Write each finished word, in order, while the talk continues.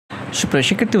সুপ্রিয়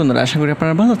শিক্ষার্থী বন্ধুরা, আশা করি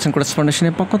আপনারা ভালো আছেন। কোর্স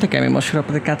ফাউন্ডেশনের পক্ষ থেকে আমি মশিউর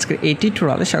আপনাদেরকে আজকের এই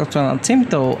টিউটোরিয়ালে স্বাগত জানাচ্ছি।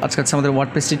 তো আজকে হচ্ছে আমাদের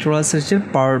ওয়ার্ডপ্রেস টিউটোরিয়াল সিরিজের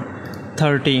পার্ট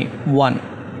 31।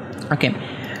 ওকে,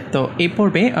 তো এই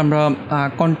পর্বে আমরা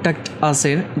কন্ট্যাক্ট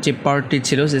আসের যে পার্টটি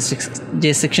ছিল,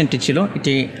 যে সেকশনটি ছিল,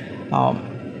 এটি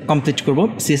কমপ্লিট করব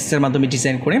সিএসএস এর মাধ্যমে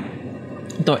ডিজাইন করে।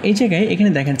 তো এই জায়গায়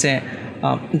এখানে দেখেন যে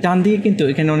ডান দিকে কিন্তু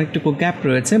এখানে অনেকটুকু গ্যাপ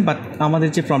রয়েছে, বাট আমাদের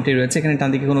যে ফর্মটি রয়েছে এখানে ডান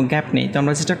দিকে কোনো গ্যাপ নেই। তো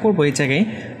আমরা যেটা করবো, এই জায়গায়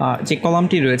যে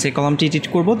কলামটি রয়েছে এই কলামটি এডিট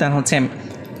করবো, দেন হচ্ছে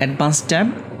অ্যাডভান্স ট্যাব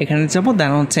এখানে যাবো,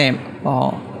 দেন হচ্ছে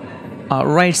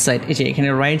রাইট সাইড, এই যে এখানে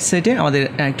রাইট সাইডে আমাদের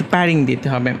একটু প্যাডিং দিতে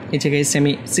হবে। এই জায়গায়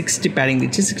আমি 60 প্যাডিং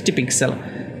দিচ্ছি, 60 পিক্সেল।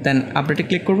 দেন আপডেটে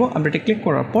ক্লিক করবো, আপডেটে ক্লিক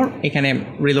করার পর এখানে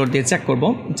রিলোড দিয়ে চেক করবো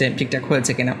যে ঠিকঠাক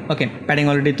হয়েছে কিনা। ওকে, প্যাডিং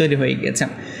অলরেডি তৈরি হয়ে গিয়েছে।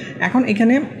 এখন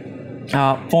এখানে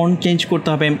ফন্ট চেঞ্জ করতে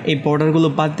হবে, এই বর্ডারগুলো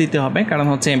বাদ দিতে হবে, কারণ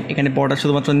হচ্ছে এখানে বর্ডার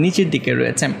শুধুমাত্র নিচের দিকে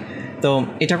রয়েছে। তো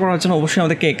এটা করার জন্য অবশ্যই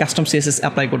আমাদেরকে কাস্টম সিএসএস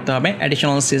অ্যাপ্লাই করতে হবে।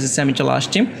 অ্যাডিশনাল সিএসএসে আমি চলে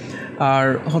আসছি। আর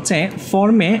হচ্ছে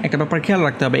ফর্মে একটা ব্যাপার খেয়াল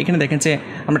রাখতে হবে। এখানে দেখেন যে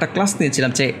আমরা একটা ক্লাস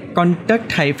নিয়েছিলাম যে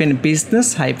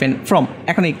contact-business-from।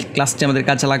 এখন এই ক্লাসটি আমাদের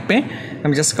কাজে লাগবে।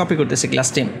 আমি জাস্ট কপি করতেছি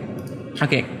ক্লাসটি।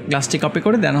 ওকে, ক্লাসটি কপি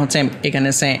করে দেন হচ্ছে এখানে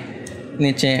সে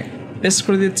নিচে পেস্ট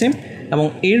করে দিচ্ছি, এবং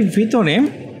এর ভিতরে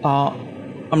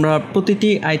আমরা প্রতিটি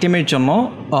আইটেমের জন্য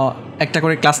একটা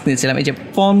করে ক্লাস নিয়েছিলাম। এই যে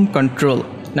ফর্ম কন্ট্রোল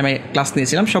নামে ক্লাস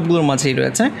নিয়েছিলাম, সবগুলোর মাঝেই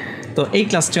রয়েছে। তো এই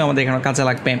ক্লাসটিও আমাদের এখানে কাজে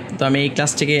লাগবে। তো আমি এই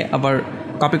ক্লাসটিকে আবার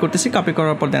কপি করতেছি। কপি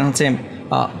করার পর দেন হচ্ছে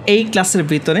এই ক্লাসের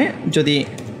ভিতরে যদি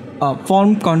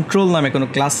ফর্ম কন্ট্রোল নামে কোনো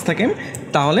ক্লাস থাকে,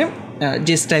 তাহলে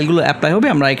যে স্টাইলগুলো অ্যাপ্লাই হবে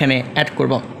আমরা এখানে অ্যাড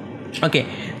করব। ওকে,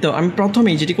 তো আমি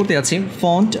প্রথমেই যেটি করতে যাচ্ছি,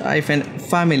 ফন্ট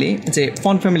ফ্যামিলি, যে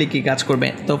ফন্ট ফ্যামিলি কী কাজ করবে।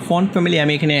 তো ফন্ট ফ্যামিলি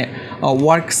আমি এখানে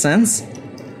ওয়ার্ক সেন্স,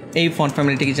 এই ফন্ট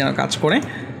ফ্যামিলিটিকে যেন কাজ করে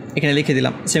এখানে লিখে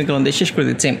দিলাম, সেমিকোলন দিয়ে শেষ করে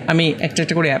দিচ্ছি। আমি একটা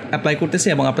একটা করে অ্যাপ্লাই করতেছি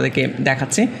এবং আপনাদেরকে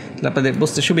দেখাচ্ছি, তাহলে আপনাদের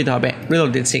বুঝতে সুবিধা হবে।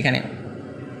 রিলোড দিচ্ছি এখানে।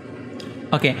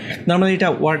 ওকে, নর্মালি এটা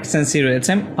ওয়ার্ক সেন্সই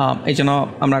রয়েছে, এই জন্য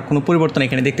আমরা কোনো পরিবর্তন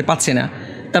এখানে দেখতে পাচ্ছি না।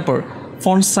 তারপর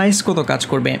ফন্ট সাইজ কত কাজ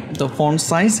করবে, তো ফন্ট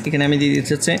সাইজ এখানে আমি দিয়ে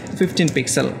দিচ্ছি হচ্ছে 15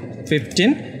 পিক্সেল।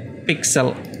 15 পিক্সেল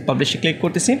পাবলিশে ক্লিক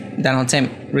করতেছি, দেন হচ্ছে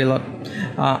রিলোড।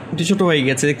 একটু ছোটো হয়ে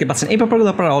গেছে দেখতে পাচ্ছেন। এই ব্যাপারগুলো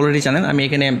আপনারা অলরেডি জানেন। আমি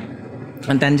এখানে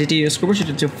দেন যেটি ইউজ করবো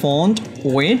সেটা হচ্ছে ফন্ট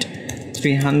ওয়েট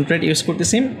 300 ইউজ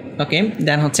করতেছি। ওকে,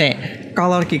 দেন হচ্ছে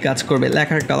কালার কি কাজ করবে,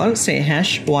 লেখার কালার সে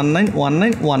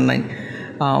 #191919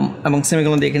 এবং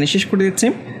সেমিকোলন দিয়ে এখানে শেষ করে দিচ্ছি,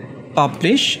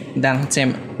 পাবলিশ, দেন হচ্ছে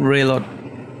রিলোড।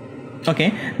 ওকে,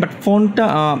 বাট ফোনটা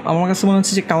আমার কাছে মনে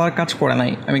হচ্ছে যে কালার কাজ করে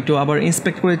নাই। আমি একটু আবার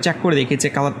ইন্সপেক্ট করে চেক করে দেখি যে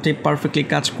কালারটি পারফেক্টলি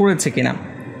কাজ করেছে কিনা।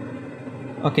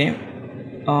 ওকে,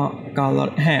 কালার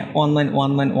হ্যাঁ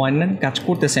 191919 কাজ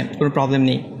করতেছে, কোনো প্রবলেম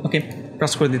নেই। ওকে,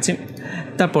 ক্রস করে দিচ্ছি।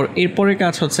 তারপর এরপরে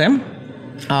কাজ হচ্ছে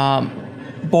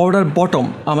বর্ডার বটম,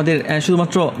 আমাদের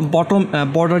শুধুমাত্র বটম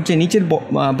বর্ডার, যে নিচের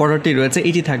বর্ডারটি রয়েছে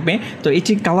এটি থাকবে। তো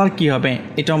এটির কালার কী হবে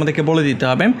এটা আমাদেরকে বলে দিতে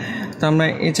হবে। তো আমরা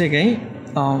এই জায়গায়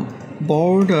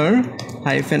বর্ডার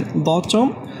বটম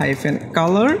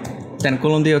কালার, দেন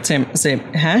কোলন দিয়ে হচ্ছে সে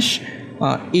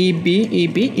EB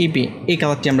এই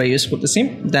কালারটি আমরা ইউজ করতেছি।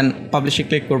 দেন পাবলিশে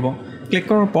ক্লিক করব। ক্লিক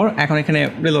করার পর এখন এখানে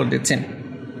রিলোড দিচ্ছেন।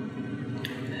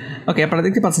 ওকে, আপনারা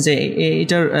দেখতে পাচ্ছেন যে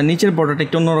এটার নিচের বর্ডারটা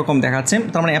একটু অন্যরকম দেখাচ্ছে,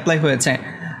 তার মানে অ্যাপ্লাই হয়েছে।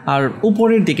 আর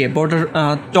উপরের দিকে বর্ডার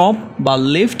টপ বা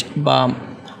লেফট বা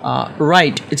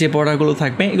রাইট যে বর্ডারগুলো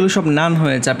থাকবে এগুলো সব নান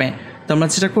হয়ে যাবে। তো আমরা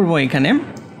যেটা করবো, এখানে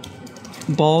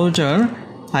বর্ডার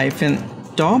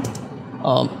টপ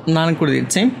নান করে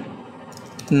দিচ্ছি,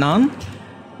 নান,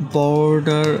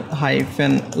 বর্ডার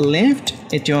লেফট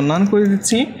এটিও নান করে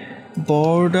দিচ্ছি,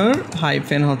 বর্ডার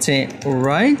হচ্ছে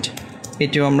রাইট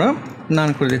এটিও আমরা নান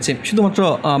করে দিচ্ছি, শুধুমাত্র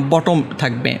বটম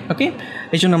থাকবে। ওকে,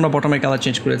 এই জন্য আমরা বটমের কালার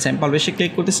চেঞ্জ করেছি। পাবলিশে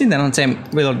ক্লিক করতেছি, দেন হচ্ছে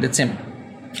রিলোড দিচ্ছি।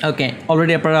 ওকে,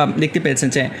 অলরেডি আপনারা দেখতে পেয়েছেন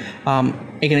যে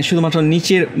এখানে শুধুমাত্র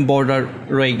নিচের বর্ডার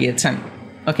রয়ে গিয়েছে।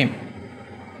 ওকে,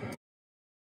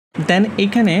 দেন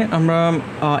এইখানে আমরা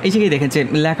এই জায়গায় দেখেন যে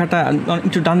লেখাটা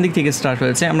একটু ডান দিক থেকে স্টার্ট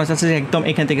হয়েছে, আমরা চাচ্ছি যে একদম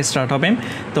এখান থেকে স্টার্ট হবে।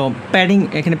 তো প্যাডিং,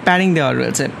 এখানে প্যাডিং দেওয়া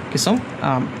রয়েছে কিছু,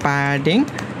 প্যাডিং,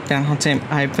 দেন হচ্ছে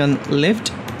লেফট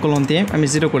কোলন দিয়ে আমি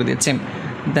 0 করে দিচ্ছি।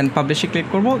 দেন পাবলিশে ক্লিক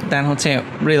করব, দেন হচ্ছে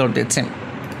রিলোড দিচ্ছি।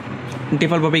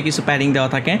 ডিফল্টভাবেই কিছু প্যাডিং দেওয়া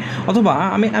থাকে, অথবা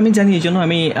আমি জানি এই জন্য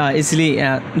আমি ইজিলি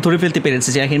ধরে ফেলতে পেরেছি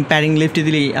যে এখানে প্যাডিং লেফটে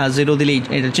দিলেই 0 দিলেই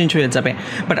এটা চেঞ্জ হয়ে যাবে।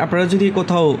 বাট আপনারা যদি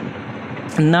কোথাও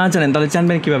না জানেন তাহলে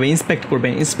জানবেন কীভাবে ইন্সপেক্ট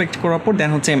করবেন। ইন্সপেক্ট করার পর দেন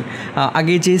হচ্ছে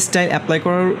আগে যে স্টাইল অ্যাপ্লাই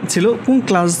করার ছিল,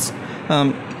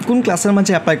 কোন ক্লাসের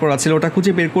মাঝে অ্যাপ্লাই করা ছিল ওটা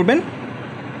খুঁজে বের করবেন,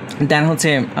 দেন হচ্ছে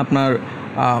আপনার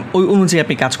ওই অনুযায়ী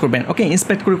আপনি কাজ করবেন। ওকে,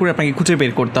 ইন্সপেক্ট করে আপনাকে খুঁজে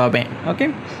বের করতে হবে। ওকে,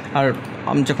 আর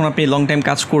যখন আপনি লং টাইম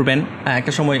কাজ করবেন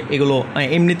একটা সময় এগুলো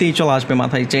এমনিতেই চলে আসবে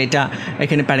মাথায় যে এটা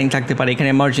এখানে প্যাডিং থাকতে পারে, এখানে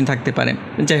মার্জিন থাকতে পারে,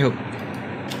 যাই হোক।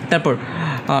 তারপর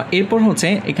এরপর হচ্ছে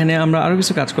এখানে আমরা আরও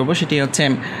কিছু কাজ করব, সেটি হচ্ছে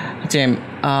যে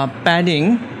প্যাডিং,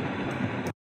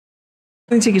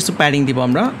 নিচে কিছু প্যাডিং দিব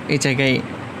আমরা এই জায়গায়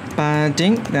প্যাডিং,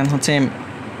 দেন হচ্ছে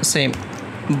সেম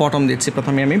বটম দিচ্ছি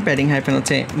প্রথমে আমি প্যাডিং হাইফেন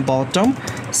হচ্ছে বটম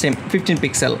সেম 15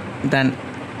 পিক্সেল, দেন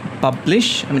পাবলিশ।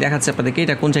 আমি দেখাচ্ছি আপনাদেরকে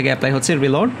এটা কোন জায়গায় অ্যাপ্লাই হচ্ছে,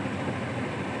 রিলোড,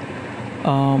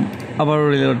 আবারও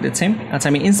রিলোড দিচ্ছি। আচ্ছা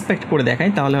আমি ইন্সপেক্ট করে দেখাই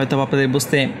তাহলে হয়তো আপনাদের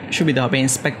বুঝতে সুবিধা হবে।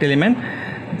 ইন্সপেক্ট এলিমেন্ট,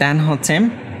 দেন হচ্ছে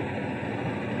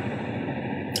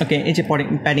ওকে এই যে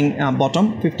প্যাডিং বটম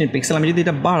 15 পিক্সেল। আমি যদি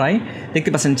এটা বাড়াই দেখতে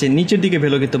পাচ্ছেন যে নিচের দিকে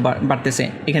ভ্যালু কিন্তু বাড়তেছে,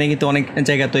 এখানে কিন্তু অনেক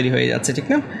জায়গা তৈরি হয়ে যাচ্ছে, ঠিক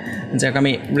না? যাক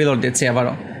আমি রিলোড দিচ্ছি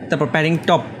আবারও। তারপর প্যাডিং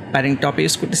টপ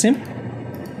ইউজ করতেছি,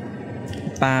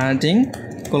 প্যাডিং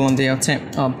কোলন দিয়ে হচ্ছে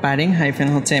প্যাডিং হাইফেন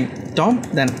হচ্ছে টপ,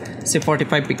 দেন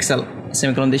 45 পিক্সেল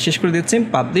সেমিকোলন দিয়ে শেষ করে দিচ্ছি,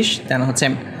 পাবলিশ, দেন হচ্ছে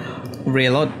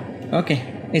রিলোড। ওকে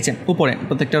এই যে উপরে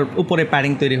প্রত্যেকটার উপরে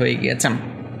প্যাডিং তৈরি হয়ে গিয়েছে।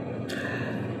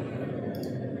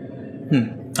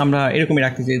 আমরা এরকমই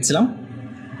রাখতে চেয়েছিলাম।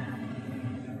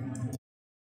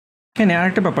 এখানে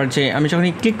আরেকটা ব্যাপার যে আমি যখন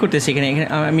ক্লিক করতেছি এখানে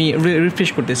আমি রিফ্রেশ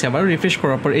করতেছি, আবার রিফ্রেশ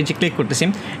করার পর এই যে ক্লিক করতেছি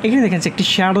এখানে দেখেন একটি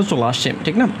শ্যাডো চলে আসছে,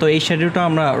 ঠিক না? তো এই শ্যাডোটা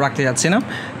আমরা রাখতে যাচ্ছি না।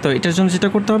 তো এটার জন্য যেটা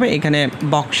করতে হবে এখানে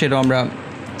বক্সেরও আমরা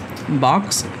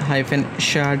বক্স হাইফেন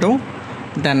শ্যাডো,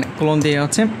 দেন কোলন দিয়ে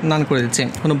হচ্ছে নান করে দিচ্ছি,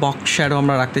 কোনো বক্স শ্যাডো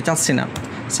আমরা রাখতে চাচ্ছি না,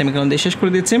 সেমিকোলন দিয়ে শেষ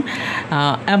করে দিচ্ছি।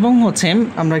 এবং হচ্ছে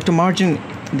আমরা একটু মার্জিন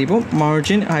দিব,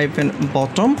 margin hyphen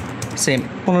bottom same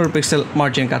 15 pixel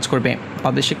margin কাজ করবে।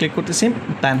 পাবলিশে ক্লিক করতেছি,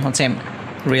 দেন হচ্ছে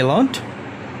রিলোড।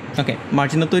 ওকে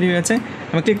মার্জিনও তৈরি হয়েছে,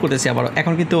 আমি ক্লিক করতেছি আবারও।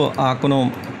 এখন কিন্তু কোনো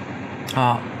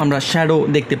আমরা শ্যাডো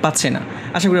দেখতে পাচ্ছি না,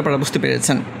 আশা করি আপনারা বুঝতে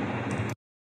পেরেছেন।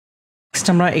 নেক্সট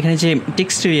আমরা এখানে যে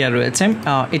টেক্সট এরিয়া রয়েছে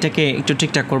এটাকে একটু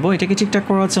ঠিকঠাক করব। এটাকে ঠিকঠাক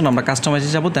করার জন্য আমরা কাস্টমাইজে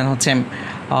যাব, দেন হচ্ছে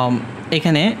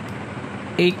এখানে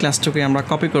এই ক্লাসটাকে আমরা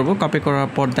কপি করব, কপি করার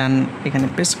পর দেন এখানে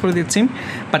পেস্ট করে দিচ্ছি।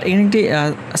 বাট এখানে একটি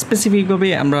স্পেসিফিকভাবে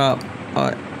আমরা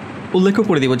উল্লেখ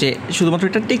করে দিব যে শুধুমাত্র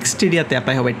এটা টেক্সট এরিয়াতে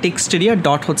অ্যাপ্লাই হবে। টেক্সট এরিয়া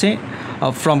ডট হচ্ছে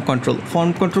ফর্ম কন্ট্রোল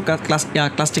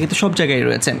ক্লাসটা কিন্তু সব জায়গায়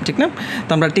রয়েছে, ঠিক না?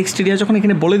 তো আমরা টেক্সট এরিয়া যখন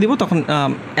এখানে বলে দিব তখন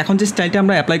এখন যে স্টাইলটা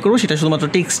আমরা অ্যাপ্লাই করবো সেটা শুধুমাত্র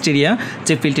টেক্সট এরিয়া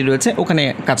যে ফিল্ডটি রয়েছে ওখানে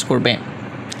কাজ করবে।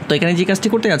 তো এখানে যে কাজটি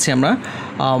করতে যাচ্ছি আমরা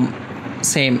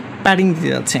সেম প্যাডিং দিতে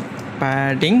যাচ্ছি,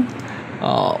 প্যাডিং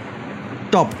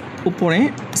টপ উপরে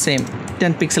সেম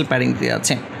 10 পিক্সেল প্যাডিং দিতে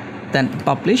যাচ্ছে, দেন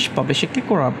পাবলিশে ক্লিক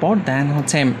করার পর দেন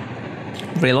হচ্ছে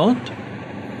রিলোড।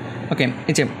 ওকে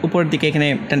এই যে উপরের দিকে এখানে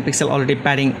 10 পিক্সেল অলরেডি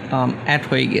প্যাডিং অ্যাড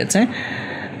হয়ে গিয়েছে।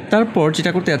 তারপর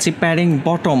যেটা করতে যাচ্ছি প্যাডিং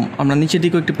বটম, আমরা নিচের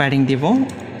দিকেও একটু প্যাডিং দিব,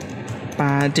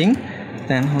 প্যাডিং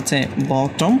দেন হচ্ছে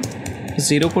বটম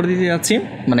 0 করে দিতে যাচ্ছি,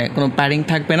 মানে কোনো প্যাডিং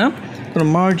থাকবে না, কোনো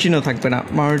মার্জিনও থাকবে না,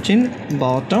 মার্জিন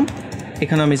বটম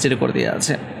এখানে আমি 0 করে দিয়ে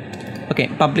যাচ্ছি। ওকে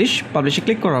পাবলিশে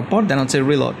ক্লিক করার পর দেন হচ্ছে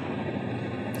রিলোড।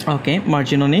 ওকে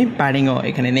মার্জিনও নেই, প্যাডিংও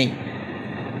এখানে নেই।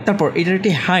 তারপর এটার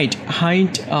একটি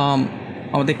হাইট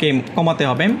আমাদেরকে কমাতে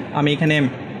হবে। আমি এখানে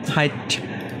হাইট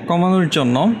কমানোর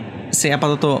জন্য সে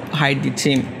আপাতত হাইট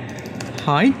দিচ্ছি,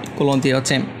 হাইট কোলন দিয়ে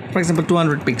হচ্ছে for example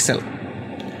 200 pixel,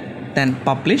 then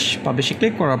পাবলিশে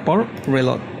click করার পর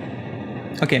রিলোড।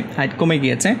 ওকে হাইট কমে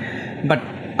গিয়েছে, বাট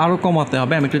আরও কমাতে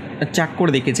হবে। আমি একটু চেক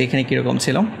করে দেখেছি এখানে কীরকম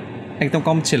ছিল, একদম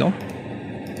কম ছিল,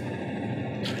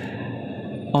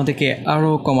 আমাদেরকে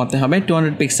আরও কমাতে হবে।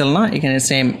 200 পিক্সেল না, এখানে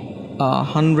সেম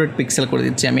 100 পিক্সেল করে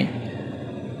দিচ্ছি আমি,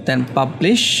 দেন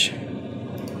পাবলিশ।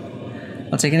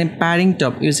 আচ্ছা এখানে padding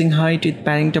top using height with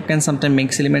padding top can sometime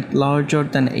makes element larger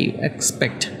than you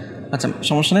expect. আচ্ছা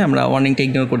সমস্যা নেই, আমরা ওয়ার্নিংটা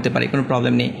ইগনোর করতে পারি, কোনো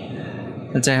প্রবলেম নেই।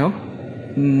 যাই হোক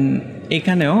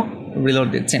এখানেও রিলোড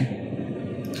দিচ্ছি,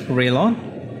 রিলোড।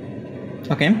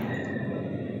 ওকে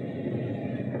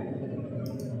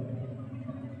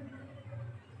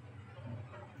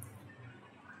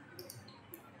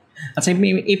আচ্ছা আমি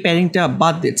এই প্যাডিংটা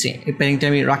বাদ দিচ্ছি, এই প্যাডিংটা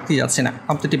আমি রাখতে যাচ্ছি না,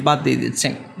 কমপ্লিটলি বাদ দিয়ে দিচ্ছি,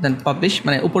 দেন পাবলিশ,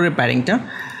 মানে উপরের প্যাডিংটা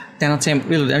দেন হচ্ছে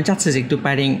রিলোড। আমি চাচ্ছি যে একটু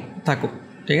প্যাডিং থাকুক,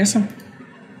 ঠিক আছে?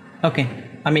 ওকে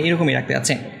আমি এরকমই রাখতে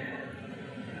যাচ্ছি।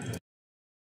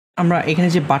 আমরা এখানে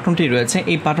যে বাটনটি রয়েছে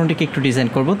এই বাটনটিকে একটু ডিজাইন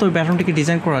করব। তো ওই বাটনটিকে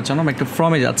ডিজাইন করার জন্য আমরা একটু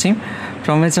ফর্মে যাচ্ছি,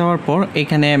 ফর্মে যাওয়ার পর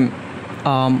এখানে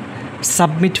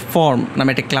সাবমিট ফর্ম নামে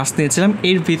একটা ক্লাস নিয়েছিলাম,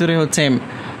 এর ভিতরে হচ্ছে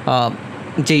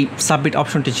যেই সাবমিট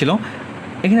অপশনটি ছিল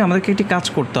এখানে আমাদেরকে একটি কাজ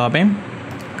করতে হবে,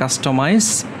 কাস্টমাইজ,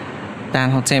 দেন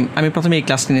হচ্ছে আমি প্রথমে এই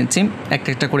ক্লাসটি নিচ্ছি,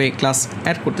 একটা করে ক্লাস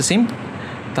অ্যাড করতেছি,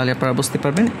 তাহলে আপনারা বুঝতে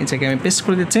পারবেন। এই জায়গায় আমি পেস্ট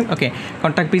করে দিচ্ছি। ওকে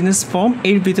কন্ট্যাক্ট বিজনেস ফর্ম,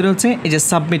 এর ভিতরে হচ্ছে এই যে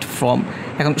সাবমিট ফর্ম।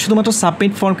 এখন শুধুমাত্র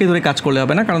সাবমিট ফর্মকে ধরে কাজ করলে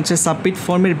হবে না, কারণ হচ্ছে সাবমিট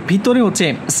ফর্মের ভিতরে হচ্ছে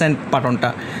সেন্ড বাটনটা।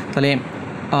 তাহলে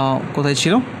কোথায়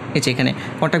ছিল, এই যে এখানে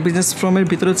কন্ট্যাক্ট বিজনেস ফর্মের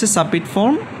ভিতরে হচ্ছে সাবমিট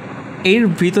ফর্ম, এর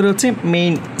ভিতরে হচ্ছে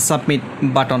মেইন সাবমিট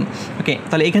বাটন। ওকে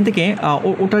তাহলে এখান থেকে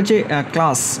ওটার যে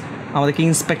ক্লাস আমাদেরকে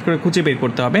ইন্সপেক্ট করে খুঁজে বের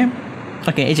করতে হবে।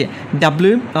 ওকে, এই যে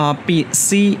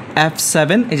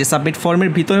WPCF7 এই যে সাবমিট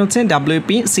ফর্মের ভিতরে হচ্ছে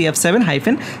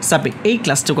WPCF7-সাবমিট এই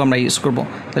ক্লাসটুকু আমরা ইউজ করব।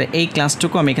 তাহলে এই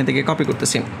ক্লাসটুকু আমি এখান থেকে কপি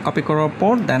করতেছি, কপি করার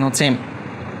পর দেন হচ্ছে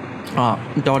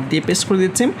ডট দিয়ে পেস্ট করে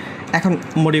দিচ্ছি। এখন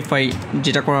মডিফাই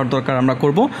যেটা করার দরকার আমরা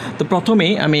করব। তো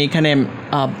প্রথমেই আমি এখানে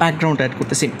ব্যাকগ্রাউন্ড অ্যাড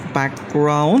করতেছি,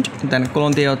 ব্যাকগ্রাউন্ড দেন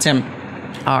কোলন দিয়ে হচ্ছে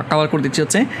কালার করে দিচ্ছি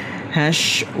হচ্ছে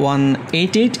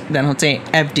 #188 দেন হচ্ছে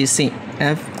FDC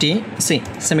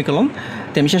সেমিকোলন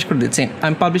তো আমি শেষ করে দিচ্ছি।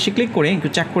 আমি পাবলিশে ক্লিক করে একটু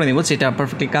চেক করে নেব যেটা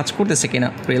পারফেক্টলি কাজ করতেছে কিনা।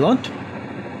 রিলোড।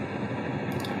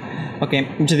 ওকে,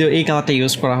 যদিও এই কালারটা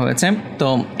ইউজ করা হয়েছে, তো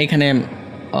এখানে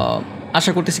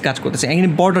আশা করতেছি কাজ করতেছে। এখানে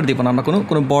বর্ডার দিব না, আমরা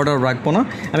কোনো বর্ডার রাখবো না।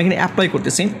 আমি এখানে অ্যাপ্লাই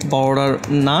করতেছি, বর্ডার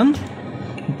নান,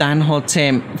 দেন হচ্ছে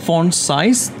ফন্ট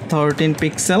সাইজ 13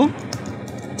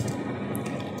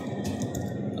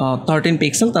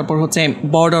 পিক্সেল, তারপর হচ্ছে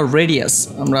বর্ডার রেডিয়াস,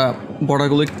 আমরা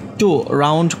বর্ডারগুলো একটু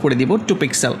রাউন্ড করে দিব 2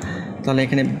 পিক্সেল। তাহলে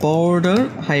এখানে বর্ডার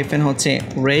হাইফেন হচ্ছে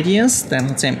রেডিয়াস দেন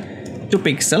হচ্ছে 2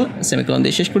 পিক্সেল সেমিকোলন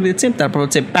দিয়ে শেষ করে দিচ্ছি। তারপর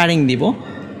হচ্ছে প্যাডিং দিব,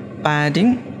 প্যাডিং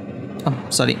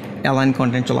সরি অ্যালাইন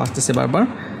কন্টেন্ট চলে আসতেছে বারবার।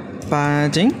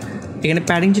 প্যাডিং, এখানে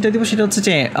প্যাডিং যেটা দিব সেটা হচ্ছে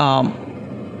যে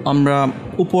আমরা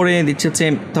উপরে দিচ্ছি হচ্ছে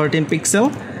 13 পিক্সেল,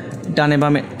 ডানে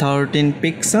বামে 13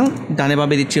 পিক্সেল, ডানে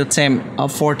বামে দিচ্ছি হচ্ছে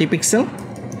 40 পিক্সেল,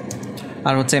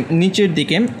 আর হচ্ছে নিচের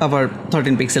দিকে আবার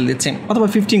 13 পিক্সেল দিচ্ছি, অথবা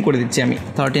 15 করে দিচ্ছি। আমি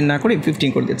 13 না করে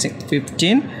 15 করে দিচ্ছি,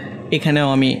 15 এখানেও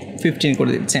আমি 15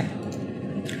 করে দিচ্ছি।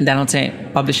 দেন হচ্ছে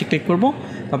পাবলিশে ক্লিক করব,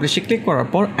 পাবলিশে ক্লিক করার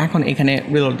পর এখন এখানে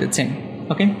রিলোড দিচ্ছি।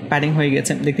 ওকে, প্যাডিং হয়ে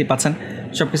গেছে, দেখতে পাচ্ছেন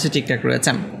সব কিছু ঠিকঠাক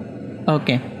রয়েছে।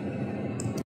 ওকে,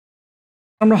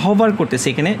 আমরা হভার করতেছি,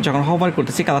 এখানে যখন হভার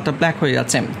করতেছি কালারটা ব্ল্যাক হয়ে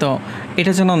যাচ্ছে, তো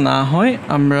এটা যেন না হয়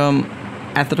আমরা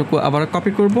এতটুকু আবার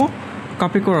কপি করব।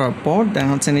 কপি করার পর দেন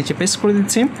হচ্ছে নিচে পেস্ট করে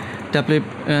দিচ্ছি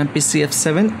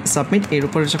WPCF7 সাবমিট। এর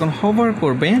উপরে যখন হভার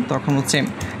করবে তখন হচ্ছে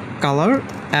কালার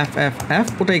FFF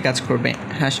ওটাই কাজ করবে,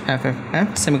 #FFF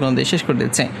সেমিকোলন দিয়ে শেষ করে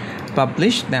দিচ্ছে।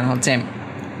 পাবলিশ দেন হচ্ছে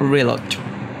রিলোড।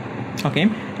 ওকে,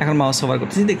 এখন মাউস হভার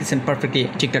করতেছি, দেখতেছেন পারফেক্টলি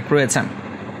ঠিকঠাক রয়েছে।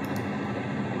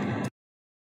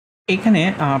 এখানে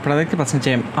আপনারা দেখতে পাচ্ছেন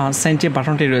যে সেন্ড যে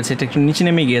বাটনটি রয়েছে এটা একটু নিচে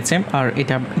নেমে গিয়েছে, আর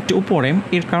এটা একটু উপরে।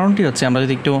 এর কারণটি হচ্ছে আমরা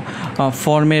যদি একটু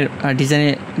ফর্মের ডিজাইনে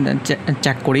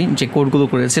চেক করি যে কোডগুলো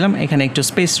করেছিলাম, এখানে একটু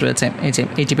স্পেস রয়েছে, এই যে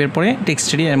এই টিপের পরে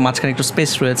টেক্সটটি এর মাঝখানে একটু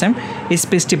স্পেস রয়েছে, এই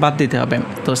স্পেসটি বাদ দিতে হবে।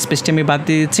 তো স্পেসটি আমি বাদ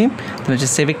দিয়ে দিচ্ছি, তো হচ্ছে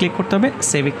সেভে ক্লিক করতে হবে।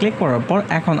 সেভে ক্লিক করার পর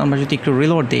এখন আমরা যদি একটু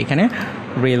রিলোড দিই, এখানে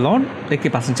রিলোড দেখতে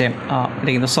পাচ্ছেন যে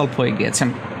এটা কিন্তু সলভ হয়ে গিয়েছে।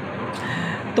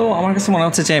 তো আমার কাছে মনে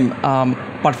হচ্ছে যে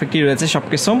পারফেক্টলি রয়েছে সব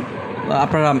কিছু।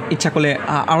 আপনারা ইচ্ছা করলে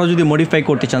আরও যদি মডিফাই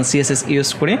করতে চান CSS ইউজ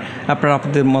করে আপনারা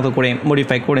আপনাদের মতো করে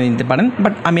মডিফাই করে নিতে পারেন,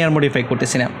 বাট আমি আর মডিফাই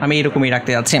করতেছি না, আমি এরকমই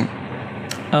রাখতে যাচ্ছি।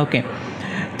 ওকে,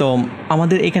 তো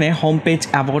আমাদের এখানে home page,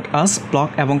 about us, blog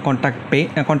এবং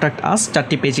কন্ট্যাক্ট আস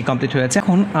 4টি পেজই কমপ্লিট হয়েছে।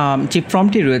 এখন যে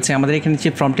ফর্মটি রয়েছে আমাদের এখানে, যে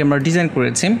ফর্মটি আমরা ডিজাইন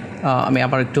করেছি, আমি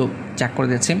আবার একটু চেক করে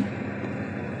দিচ্ছি,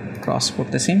 ক্রস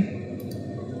করতেছি।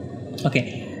 ওকে,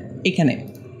 এখানে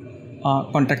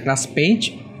কন্ট্যাক্ট আস পেজ,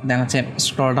 দেন হচ্ছে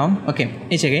স্ক্রল ডাউন। ওকে,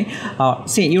 এই জায়গায়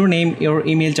say your name, your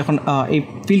email, যখন এই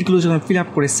ফিল্ডগুলো যখন ফিল আপ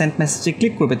করে সেন্ড মেসেজে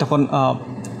ক্লিক করবে তখন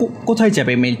কোথায়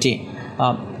যাবে মেলটি,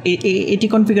 এটি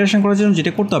কনফিগারেশন করার জন্য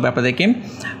যেটা করতে হবে আপনাদেরকে,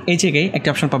 এই জায়গায় একটা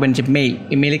অপশন পাবেন যে মেইল,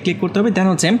 এই মেইলে ক্লিক করতে হবে। দেন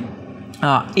হচ্ছে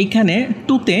এইখানে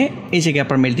টুতে এই জায়গায়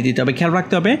আপনার মেলটি দিতে হবে, খেয়াল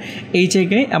রাখতে হবে এই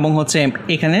জায়গায়, এবং হচ্ছে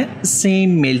এখানে সেম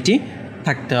মেলটি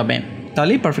থাকতে হবে,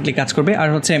 তাহলেই পারফেক্টলি কাজ করবে। আর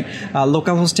হচ্ছে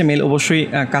লোকাল হোস্টে মেল অবশ্যই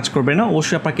কাজ করবে না,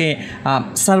 অবশ্যই আপনাকে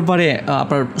সার্ভারে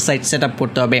আপনার সাইট সেট আপ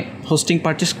করতে হবে, হোস্টিং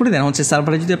পারচেস করে দেন হচ্ছে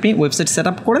সার্ভারে যদি আপনি ওয়েবসাইট সেট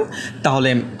আপ করেন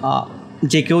তাহলে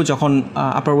যে কেউ যখন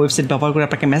আপনার ওয়েবসাইট ব্যবহার করে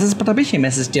আপনাকে মেসেজ পাঠাবে সেই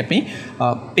মেসেজটি আপনি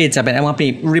পেয়ে যাবেন এবং আপনি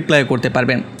রিপ্লাই করতে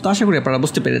পারবেন। তো আশা করি আপনারা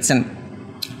বুঝতে পেরেছেন।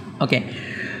 ওকে,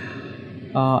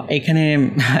 এখানে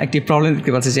একটি প্রবলেম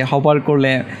দেখতে পাচ্ছি যে হভার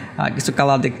করলে কিছু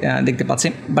কালার দেখতে পাচ্ছি,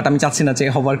 বাট আমি চাচ্ছি না যে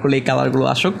হভার করলে এই কালারগুলো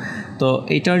আসুক। তো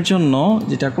এইটার জন্য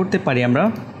যেটা করতে পারি আমরা,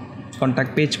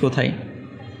 কন্ট্যাক্ট পেজ কোথায়,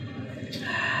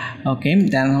 ওকে,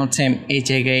 দেন হচ্ছে এই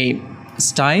জায়গায়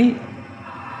স্টাইল,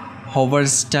 হভার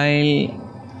স্টাইল,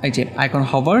 এই যে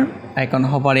আইকন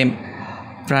হভারে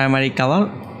প্রাইমারি কালার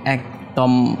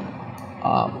একদম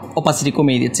অপাসিটি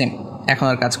কমিয়ে দিচ্ছে, এখন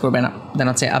আর কাজ করবে না। দেন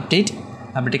হচ্ছে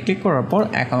আপডেটে ক্লিক করার পর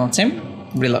এখন হচ্ছে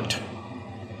রিলোড।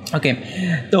 ওকে,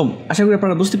 তো আশা করি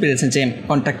আপনারা বুঝতে পেরেছেন যে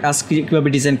কন্ট্যাক্ট আস কীভাবে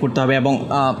ডিজাইন করতে হবে এবং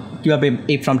কীভাবে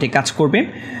এই ফর্মটি কাজ করবে।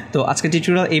 তো আজকের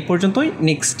টিউটোরিয়াল এই পর্যন্তই।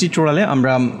 নেক্সট টিউটোরিয়ালে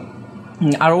আমরা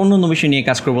আরও অন্য বিষয় নিয়ে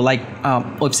কাজ করব, লাইক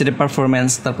ওয়েবসাইটের পারফরমেন্স,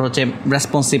 তারপর হচ্ছে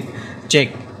রেসপন্সিভ চেক,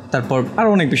 তারপর আরও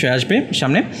অনেক বিষয় আসবে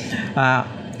সামনে।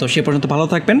 তো সে পর্যন্ত ভালো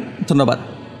থাকবেন, ধন্যবাদ।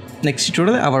 নেক্সট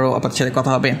টিউটোরিয়ালে আবারও আপনার সাথে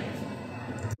কথা হবে।